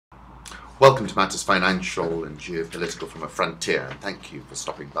Welcome to Matters Financial and Geopolitical from a Frontier, and thank you for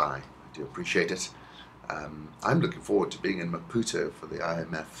stopping by. I do appreciate it. I'm looking forward to being in Maputo for the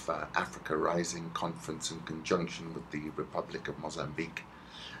IMF Africa Rising Conference in conjunction with the Republic of Mozambique,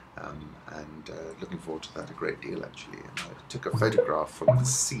 and looking forward to that a great deal actually. And I took a photograph from the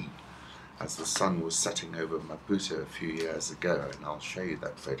sea as the sun was setting over Maputo a few years ago, and I'll show you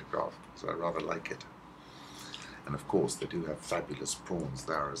that photograph because I rather like it. And of course they do have fabulous prawns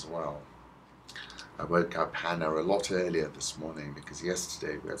there as well. I woke up Hannah a lot earlier this morning because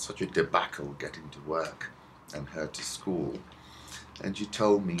yesterday we had such a debacle getting to work and her to school, and she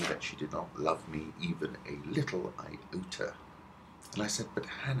told me that she did not love me even a little iota. And I said, "But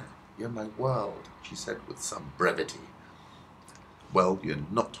Hannah, you're my world," she said with some brevity. "Well, you're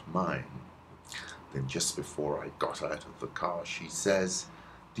not mine." Then just before I got out of the car, she says,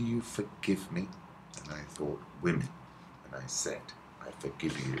 "Do you forgive me?" And I thought, women. And I said, "I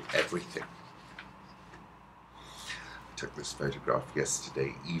forgive you everything." I took this photograph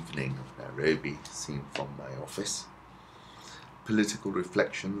yesterday evening of Nairobi, seen from my office. Political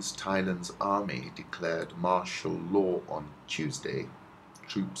reflections: Thailand's army declared martial law on Tuesday.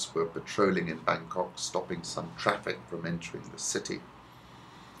 Troops were patrolling in Bangkok, stopping some traffic from entering the city,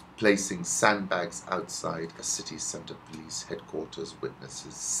 placing sandbags outside a city centre police headquarters,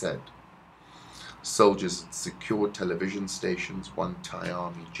 witnesses said. Soldiers had secured television stations. One Thai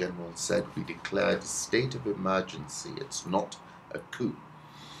army general said, "We declared a state of emergency. It's not a coup.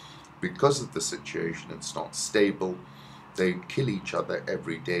 Because of the situation, it's not stable. They kill each other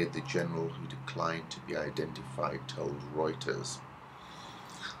every day," the general, who declined to be identified, told Reuters.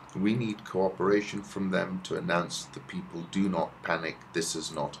 "We need cooperation from them to announce to the people, do not panic. This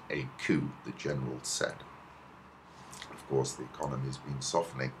is not a coup," the general said. Of course, the economy has been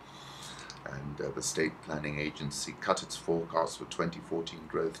softening, and the State Planning Agency cut its forecast for 2014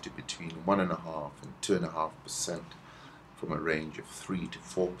 growth to between 1.5% and 2.5% from a range of 3 to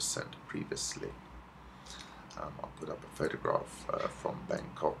 4% previously. I'll put up a photograph from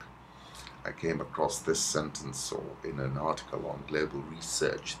Bangkok. I came across this sentence in an article on global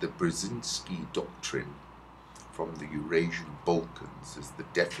research. The Brzezinski Doctrine from the Eurasian Balkans is the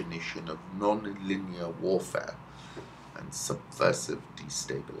definition of non-linear warfare and subversive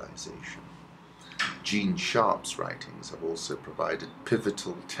destabilization. Gene Sharp's writings have also provided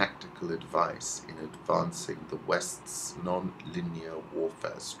pivotal tactical advice in advancing the West's non-linear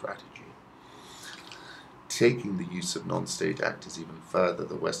warfare strategy. Taking the use of non-state actors even further,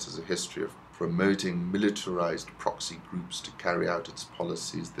 the West has a history of promoting militarized proxy groups to carry out its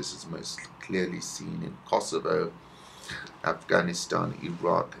policies. This is most clearly seen in Kosovo, Afghanistan,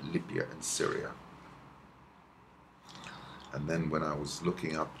 Iraq, Libya, and Syria. And then when I was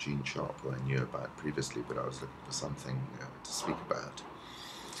looking up Gene Sharp, who I knew about previously, but I was looking for something to speak about,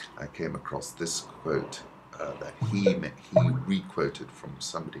 I came across this quote that he re-quoted from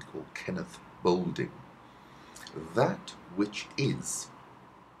somebody called Kenneth Boulding. "That which is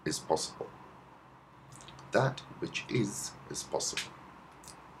possible. That which is possible."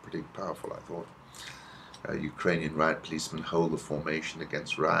 Pretty powerful, I thought. Ukrainian riot policemen hold the formation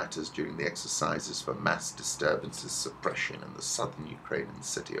against rioters during the exercises for mass disturbances suppression in the southern Ukrainian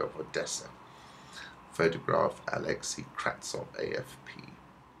city of Odessa. Photograph Alexei Kratsov, AFP.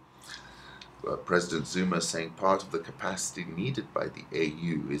 President Zuma saying part of the capacity needed by the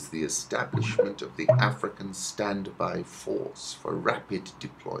AU is the establishment of the African Standby Force for rapid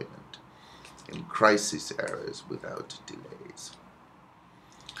deployment in crisis areas without delays.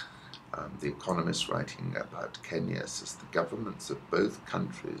 The Economist, writing about Kenya, says the governments of both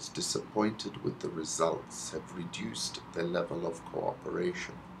countries, disappointed with the results, have reduced their level of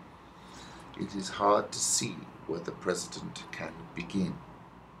cooperation. It is hard to see where the president can begin.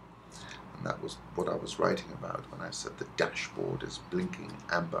 And that was what I was writing about when I said the dashboard is blinking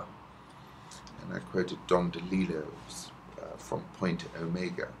amber. And I quoted Don DeLillo from Point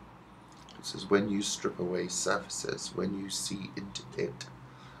Omega, who says, "When you strip away surfaces, when you see into it,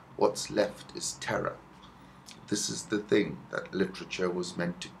 what's left is terror. This is the thing that literature was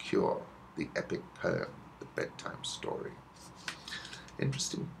meant to cure, the epic poem, the bedtime story."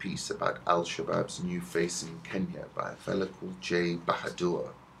 Interesting piece about Al-Shabaab's new face in Kenya by a fellow called J.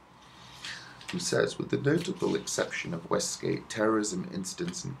 Bahadur, who says, "With the notable exception of Westgate, terrorism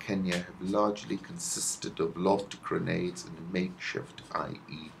incidents in Kenya have largely consisted of lobbed grenades and makeshift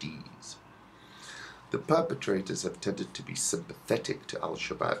IEDs. The perpetrators have tended to be sympathetic to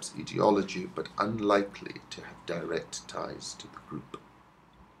Al-Shabaab's ideology, but unlikely to have direct ties to the group.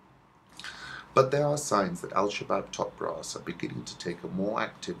 But there are signs that Al-Shabaab top brass are beginning to take a more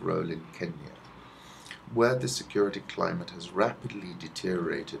active role in Kenya. where the security climate has rapidly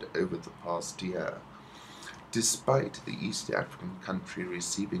deteriorated over the past year, despite the East African country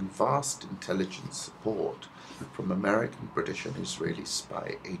receiving vast intelligence support from American, British and Israeli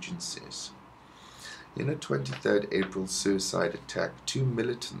spy agencies. In a 23rd April suicide attack, 2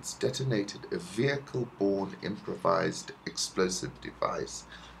 militants detonated a vehicle-borne improvised explosive device,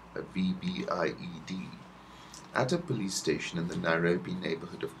 a VBIED, at a police station in the Nairobi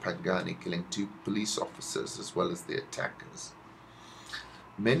neighborhood of Pangani, killing 2 police officers as well as the attackers.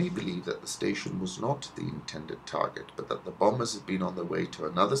 Many believe that the station was not the intended target, but that the bombers had been on their way to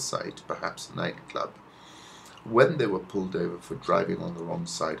another site, perhaps a nightclub, when they were pulled over for driving on the wrong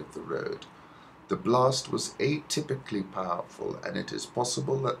side of the road. The blast was atypically powerful, and it is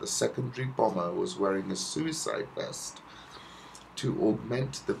possible that the secondary bomber was wearing a suicide vest to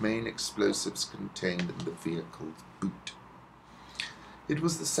augment the main explosives contained in the vehicle's boot. It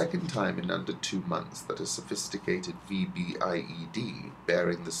was the second time in under 2 months that a sophisticated VBIED,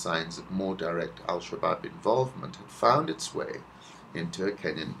 bearing the signs of more direct al-Shabaab involvement, had found its way into a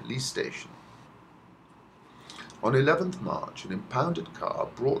Kenyan police station. On 11th March, an impounded car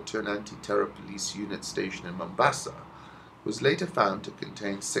brought to an anti-terror police unit station in Mombasa was later found to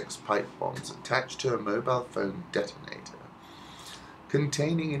contain 6 pipe bombs attached to a mobile phone detonator,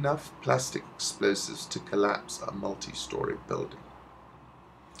 containing enough plastic explosives to collapse a multi-story building.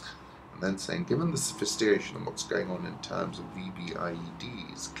 And then saying, given the sophistication of what's going on in terms of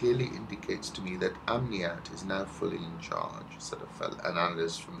VBIEDs, clearly indicates to me that Amniat is now fully in charge, said an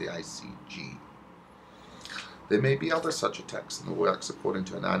analyst from the ICG. There may be other such attacks in the works. According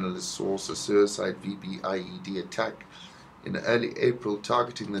to an analyst source, a suicide VBIED attack in early April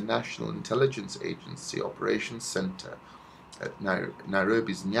targeting the National Intelligence Agency Operations Center at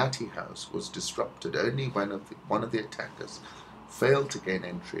Nairobi's Nyati House was disrupted only when one of the attackers failed to gain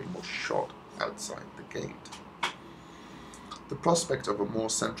entry and was shot outside the gate. The prospect of a more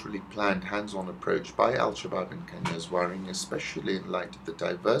centrally planned hands-on approach by al-Shabaab in Kenya is worrying, especially in light of the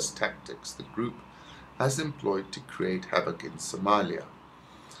diverse tactics the group has employed to create havoc in Somalia.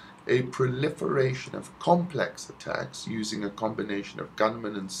 A proliferation of complex attacks using a combination of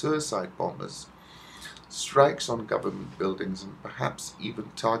gunmen and suicide bombers, strikes on government buildings, and perhaps even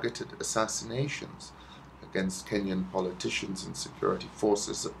targeted assassinations against Kenyan politicians and security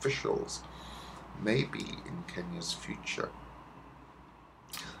forces officials may be in Kenya's future.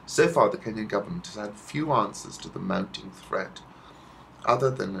 So far, the Kenyan government has had few answers to the mounting threat,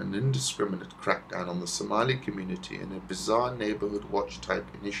 other than an indiscriminate crackdown on the Somali community in a bizarre neighborhood watch type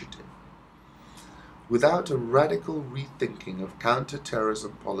initiative. Without a radical rethinking of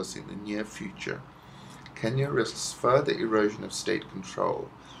counter-terrorism policy in the near future, Kenya risks further erosion of state control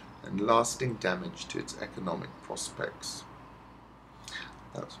and lasting damage to its economic prospects.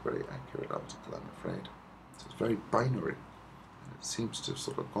 That's a very accurate article, I'm afraid. It's very binary, and it seems to have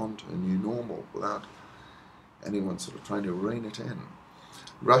sort of gone to a new normal without anyone sort of trying to rein it in.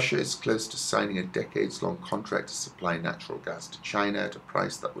 Russia is close to signing a decades-long contract to supply natural gas to China at a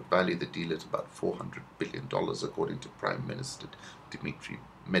price that would value the deal at about $400 billion, according to Prime Minister Dmitry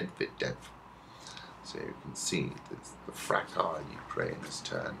Medvedev. So you can see that the fracas in Ukraine has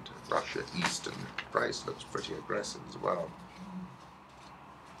turned Russia east, and the price looks pretty aggressive as well.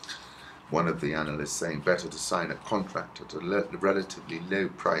 One of the analysts saying better to sign a contract at a relatively low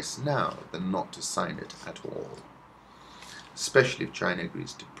price now than not to sign it at all, especially if China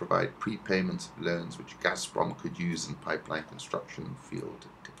agrees to provide prepayments of loans which Gazprom could use in pipeline construction and field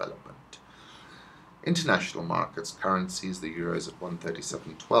development. International markets, currencies, the euro is at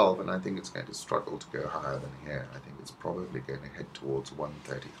 137.12, and I think it's going to struggle to go higher than here. I think it's probably going to head towards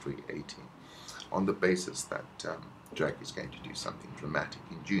 133.80 on the basis that Draghi is going to do something dramatic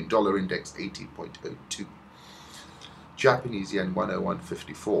in June. Dollar index 80.02. Japanese yen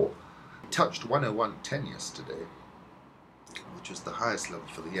 101.54. Touched 101.10 yesterday, which is the highest level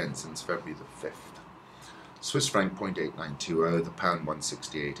for the yen since February the 5th. Swiss franc 0.8920, the pound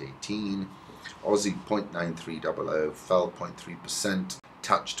 168.18. Aussie 0.9300, fell 0.3%,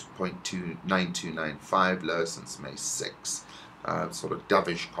 touched 0.929295, lower since May 6. Sort of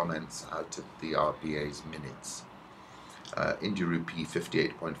dovish comments out of the RBA's minutes. India rupee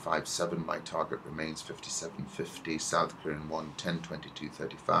 58.57, my target remains 57.50. South Korean won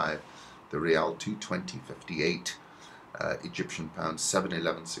 10.2235, the real 220.58. Egyptian pound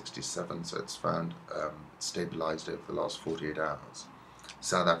 7.1167, so it's found stabilized over the last 48 hours.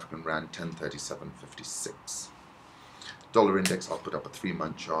 South African rand 10.3756. Dollar index, I'll put up a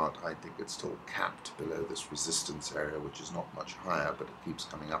 3-month chart. I think it's still capped below this resistance area, which is not much higher, but it keeps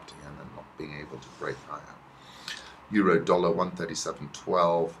coming up to him and not being able to break higher. Euro dollar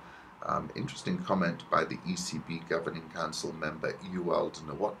 137.12. Interesting comment by the ECB Governing Council member Ewald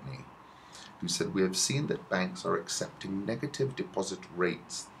Nowotny, who said, "We have seen that banks are accepting negative deposit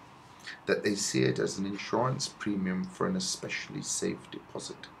rates, that they see it as an insurance premium for an especially safe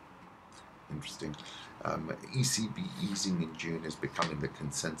deposit." Interesting. ECB easing in June is becoming the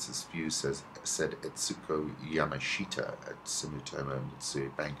consensus view, said Etsuko Yamashita at Sumitomo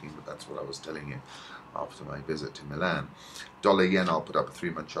Mitsui Banking, but that's what I was telling you after my visit to Milan. Dollar yen, I'll put up a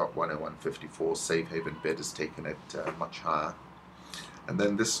 3-month chart, 101.54. Safe haven bid has taken it much higher. And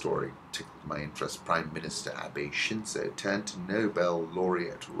then this story tickled my interest. Prime Minister Abe Shinzo turned to Nobel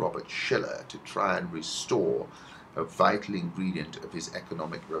laureate Robert Shiller to try and restore a vital ingredient of his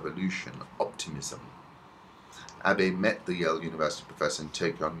economic revolution, optimism. Abe met the Yale University professor in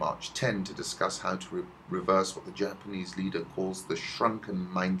Tokyo on March 10 to discuss how to reverse what the Japanese leader calls the shrunken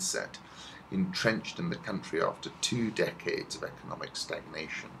mindset entrenched in the country after 2 decades of economic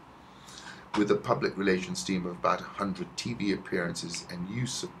stagnation. With a public relations team of about 100 TV appearances and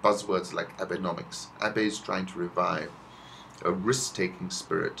use of buzzwords like Abenomics, Abe is trying to revive a risk-taking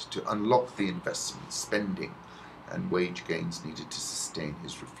spirit to unlock the investment, spending, and wage gains needed to sustain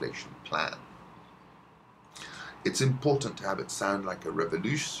his reflation plan. "It's important to have it sound like a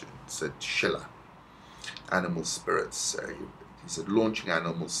revolution," said Schiller. Animal spirits. He said, "Launching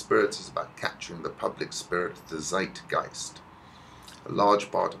animal spirits is about capturing the public spirit, the zeitgeist. A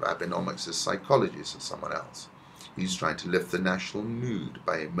large part of Abenomics is psychology," said someone else. "He's trying to lift the national mood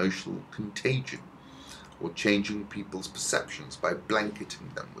by emotional contagion, or changing people's perceptions by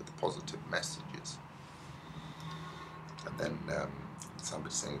blanketing them with positive messages." And then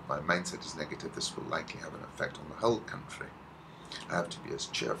somebody saying, "If my mindset is negative, this will likely have an effect on the whole country. I have to be as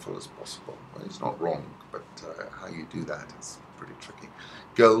cheerful as possible." Well, he's not wrong, but how you do that is pretty tricky.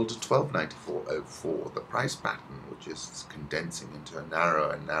 Gold, 1294.04. The price pattern, which is condensing into a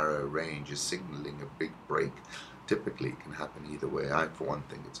narrower and narrower range, is signaling a big break. Typically, it can happen either way. I, for one,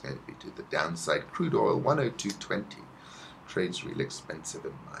 think it's going to be to the downside. Crude oil, 102.20. Trades real expensive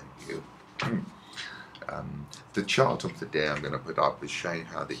in my view. The chart of the day I'm going to put up is showing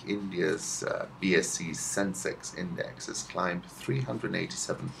how the India's BSE Sensex index has climbed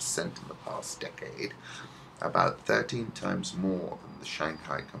 387% in the past decade, about 13 times more than the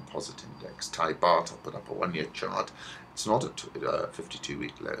Shanghai Composite Index. Thai baht, I'll put up a 1-year chart. It's not at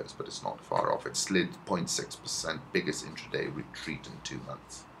 52-week lows, but it's not far off. It slid 0.6%, biggest intraday retreat in 2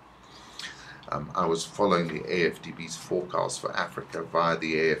 months. I was following the AfDB's forecast for Africa via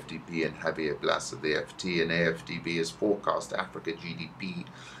the AfDB and Javier Blas of the FT, and AfDB has forecast Africa GDP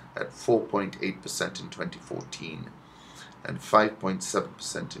at 4.8% in 2014 and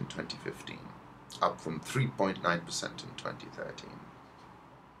 5.7% in 2015, up from 3.9% in 2013.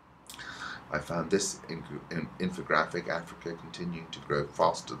 I found this infographic, Africa continuing to grow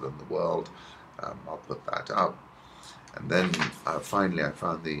faster than the world. I'll put that up. And then finally I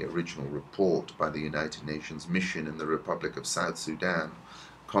found the original report by the United Nations mission in the Republic of South Sudan,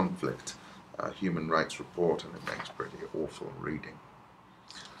 conflict, human rights report, and it makes pretty awful reading,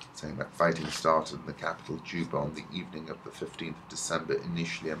 saying that fighting started in the capital Juba on the evening of the 15th of December,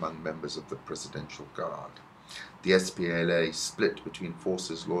 initially among members of the Presidential Guard. The SPLA split between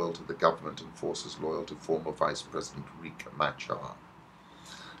forces loyal to the government and forces loyal to former Vice President Riek Machar.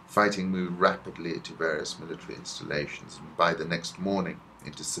 Fighting moved rapidly to various military installations and by the next morning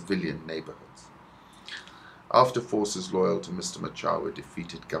into civilian neighborhoods. After forces loyal to Mr. Machar were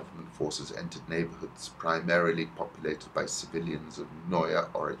defeated, government forces entered neighborhoods primarily populated by civilians of Noya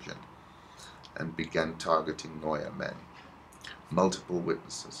origin and began targeting Noya men. Multiple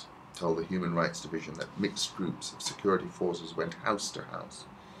witnesses told the Human Rights Division that mixed groups of security forces went house to house,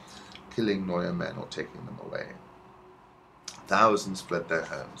 killing Noya men or taking them away. Thousands fled their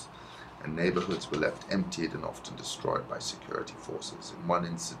homes, and neighborhoods were left emptied and often destroyed by security forces. In one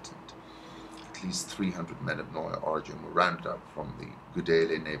incident, at least 300 men of Noya origin were rounded up from the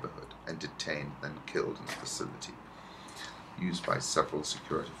Gudele neighborhood and detained, then killed in a facility used by several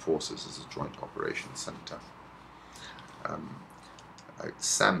security forces as a joint operations center.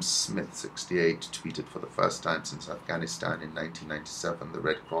 Sam Smith, 68, tweeted, "For the first time since Afghanistan in 1997, the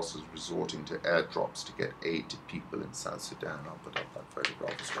Red Cross is resorting to airdrops to get aid to people in South Sudan." I'll put up that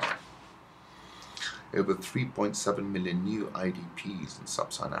photograph as well. Over 3.7 million new IDPs in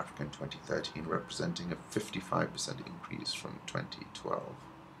sub-Saharan Africa in 2013, representing a 55% increase from 2012.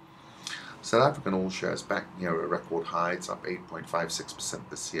 South African all shares back near a record high. It's up 8.56%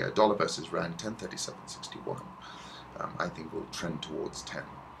 this year. Dollar versus Rand, 10.3761. I think will trend towards 10.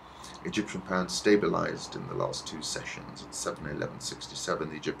 Egyptian pound stabilized in the last 2 sessions at 7.1167.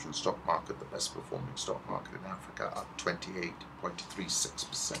 The Egyptian stock market, the best performing stock market in Africa, up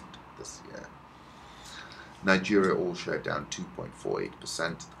 28.36% this year. Nigeria all share down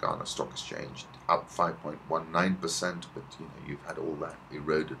 2.48%. The Ghana Stock Exchange up 5.19%, but you've had all that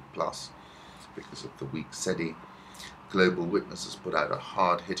eroded plus because of the weak SEDI. Global Witnesses put out a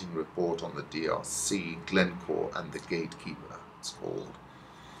hard-hitting report on the DRC, Glencore, and the Gatekeeper, it's called.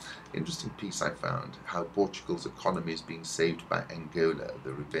 Interesting piece I found, how Portugal's economy is being saved by Angola,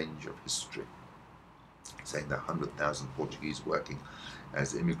 the revenge of history, saying that 100,000 Portuguese working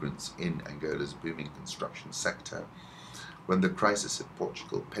as immigrants in Angola's booming construction sector. When the crisis hit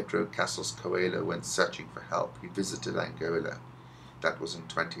Portugal, Pedro Cassos Coelho went searching for help. He visited Angola. That was in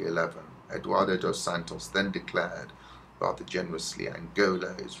 2011. Eduardo dos Santos then declared, rather generously,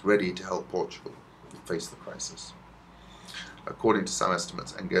 Angola is ready to help Portugal face the crisis. According to some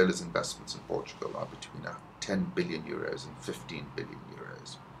estimates, Angola's investments in Portugal are between 10 billion euros and 15 billion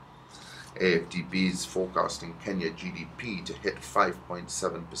euros. AfDB is forecasting Kenya GDP to hit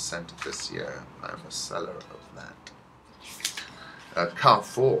 5.7% this year. I'm a seller of that.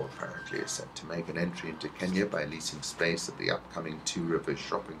 Carrefour apparently is set to make an entry into Kenya by leasing space at the upcoming Two Rivers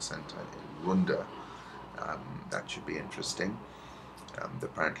shopping centre in Runda. That should be interesting.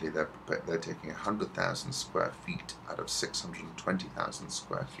 Apparently they're taking 100,000 square feet out of 620,000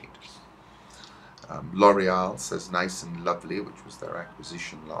 square feet. L'Oreal says Nice and Lovely, which was their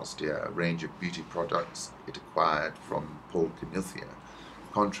acquisition last year, a range of beauty products it acquired from Paul Knuthia,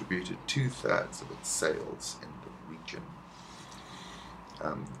 contributed 2/3 of its sales in the region.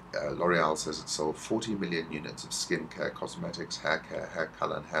 L'Oreal says it sold 40 million units of skincare, cosmetics, hair care, hair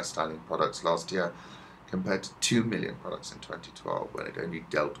colour and hairstyling products last year, compared to 2 million products in 2012, when it only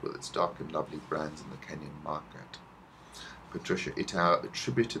dealt with its Dark and Lovely brands in the Kenyan market. Patricia Itau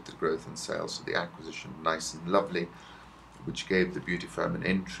attributed the growth in sales to the acquisition of Nice and Lovely, which gave the beauty firm an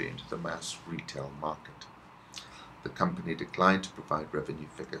entry into the mass retail market. The company declined to provide revenue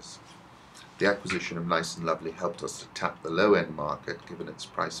figures. The acquisition of Nice and Lovely helped us to tap the low-end market, given its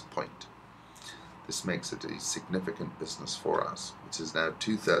price point. This makes it a significant business for us, which is now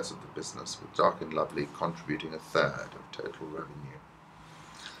 2/3 of the business, with Dark and Lovely contributing 1/3 of total revenue.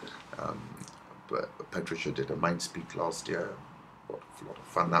 But Patricia did a Mindspeak last year. What a lot of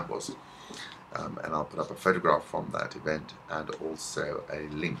fun that was. And I'll put up a photograph from that event and also a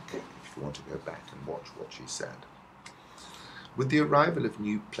link if you want to go back and watch what she said. With the arrival of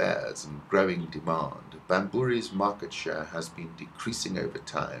new players and growing demand, Bamburi's market share has been decreasing over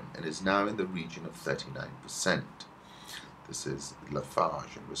time and is now in the region of 39%. This is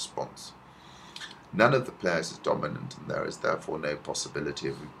Lafarge in response. None of the players is dominant, and there is therefore no possibility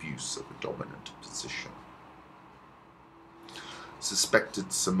of abuse of a dominant position.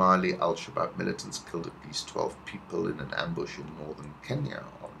 Suspected Somali al-Shabaab militants killed at least 12 people in an ambush in northern Kenya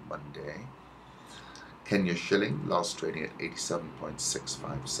on Monday. Kenya shilling, last trading at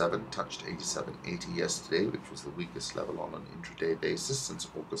 87.657, touched 87.80 yesterday, which was the weakest level on an intraday basis since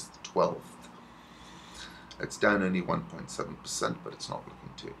August the 12th. It's down only 1.7%, but it's not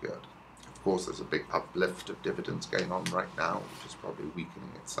looking too good. Of course, there's a big uplift of dividends going on right now, which is probably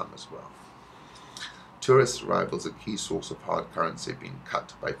weakening it some as well. Tourist arrivals, a key source of hard currency, being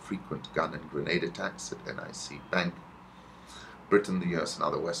cut by frequent gun and grenade attacks at NIC Bank. Britain, the US and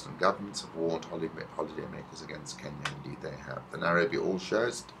other Western governments have warned holidaymakers against Kenya. Indeed they have. The Nairobi all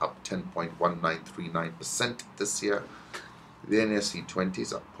shares up 10.1939% this year. The NSE 20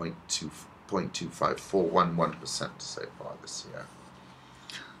 is up 0.2541% so far this year.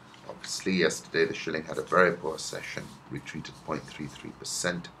 Obviously, yesterday the shilling had a very poor session, retreated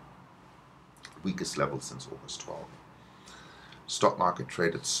 0.33%, weakest level since August 12. Stock market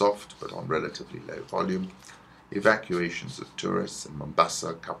traded soft but on relatively low volume. Evacuations of tourists in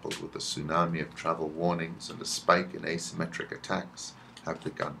Mombasa, coupled with a tsunami of travel warnings and a spike in asymmetric attacks, have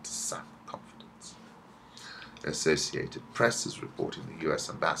begun to sap confidence. The Associated Press is reporting the US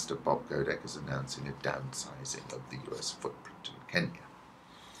Ambassador Bob Godek is announcing a downsizing of the US footprint in Kenya.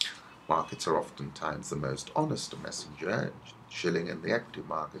 Markets are oftentimes the most honest messenger. Shilling in the equity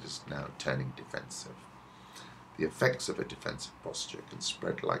market is now turning defensive. The effects of a defensive posture can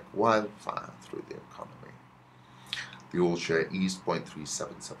spread like wildfire through the economy. The all-share eased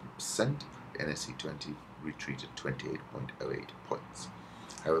 0.377%, the NSE 20 retreated 28.08 points.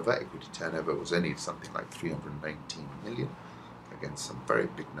 However, equity turnover was only something like 319 million, against some very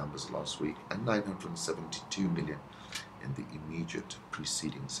big numbers last week, and 972 million in the immediate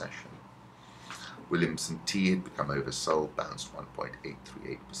preceding session. Williamson Tea had become oversold, bounced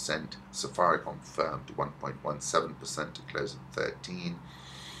 1.838%. Safaricom firmed 1.17% to close at 13.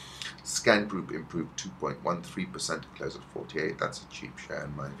 Scan Group improved 2.13% to close at 48. That's a cheap share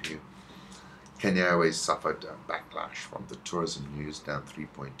in my view. Kenya Airways suffered a backlash from the tourism news, down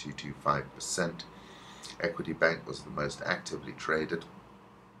 3.225%. Equity Bank was the most actively traded.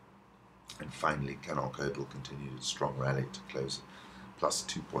 And finally, Canal Codal continued its strong rally to close plus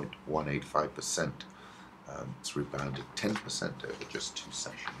 2.185%. It's rebounded 10% over just 2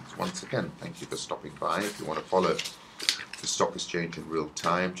 sessions. Once again, thank you for stopping by. If you want to follow the stock exchange in real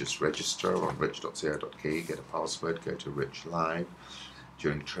time, just register on rich.co.ke, get a password, go to Rich Live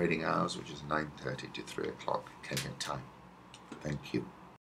during trading hours, which is 9:30 to 3 o'clock Kenya time. Thank you.